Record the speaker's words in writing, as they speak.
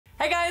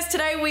Hey guys,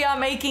 today we are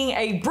making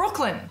a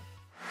Brooklyn.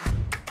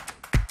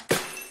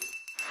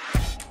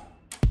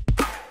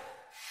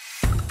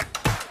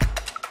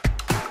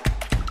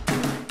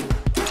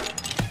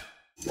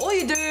 All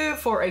you do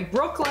for a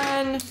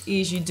Brooklyn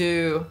is you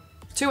do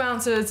 2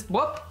 ounces,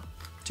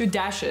 2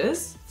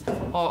 dashes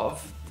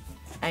of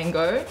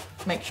Ango.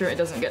 Make sure it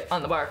doesn't get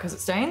on the bar because it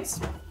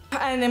stains.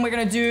 And then we're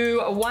gonna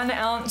do 1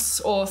 ounce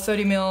or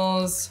 30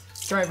 mils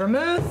dry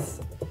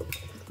vermouth,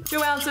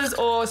 2 ounces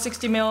or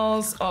 60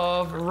 mils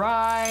of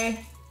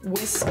rye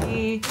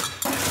whiskey.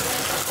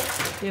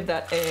 Give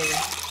that a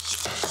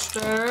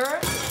stir.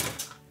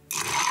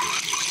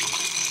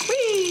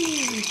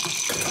 Whee!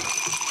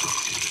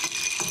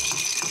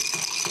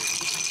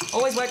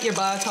 Always wipe your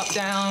bar top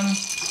down.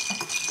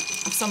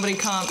 If somebody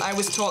comes, I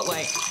was taught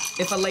like,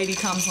 if a lady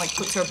comes and like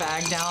puts her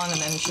bag down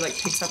and then she like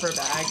picks up her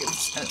bag and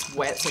it's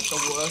wet, it's like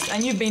the worst.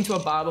 And you've been to a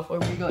bar before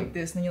where you go like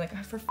this and then you're like,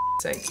 oh, for f***'s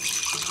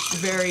sake.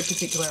 Very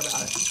particular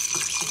about it.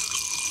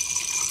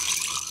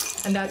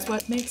 And that's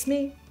what makes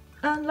me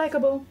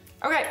unlikable.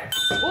 Okay,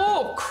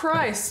 oh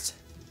Christ.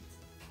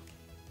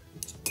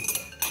 Do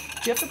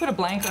you have to put a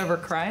blank over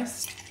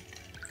Christ?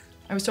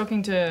 I was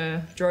talking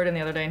to Jordan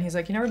the other day and he's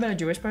like, you never met a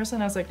Jewish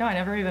person? I was like, no, I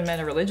never even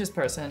met a religious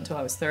person until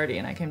I was 30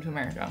 and I came to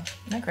America.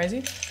 Isn't that crazy?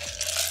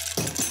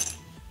 That's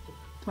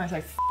why I say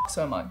f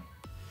so much.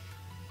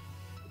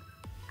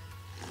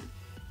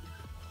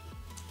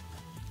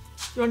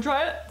 You wanna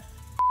try it?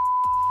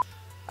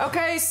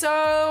 Okay,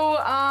 so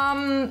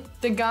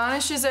the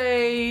garnish is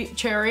a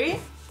cherry.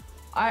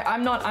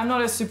 I'm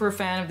not a super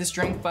fan of this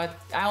drink, but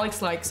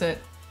Alex likes it.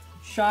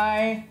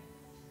 Shy.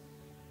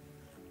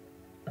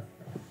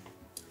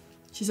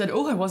 She said,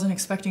 "Oh, I wasn't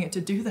expecting it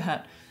to do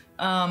that."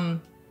 I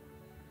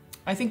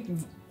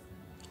think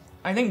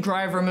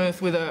dry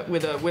vermouth with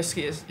a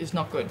whiskey is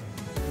not good.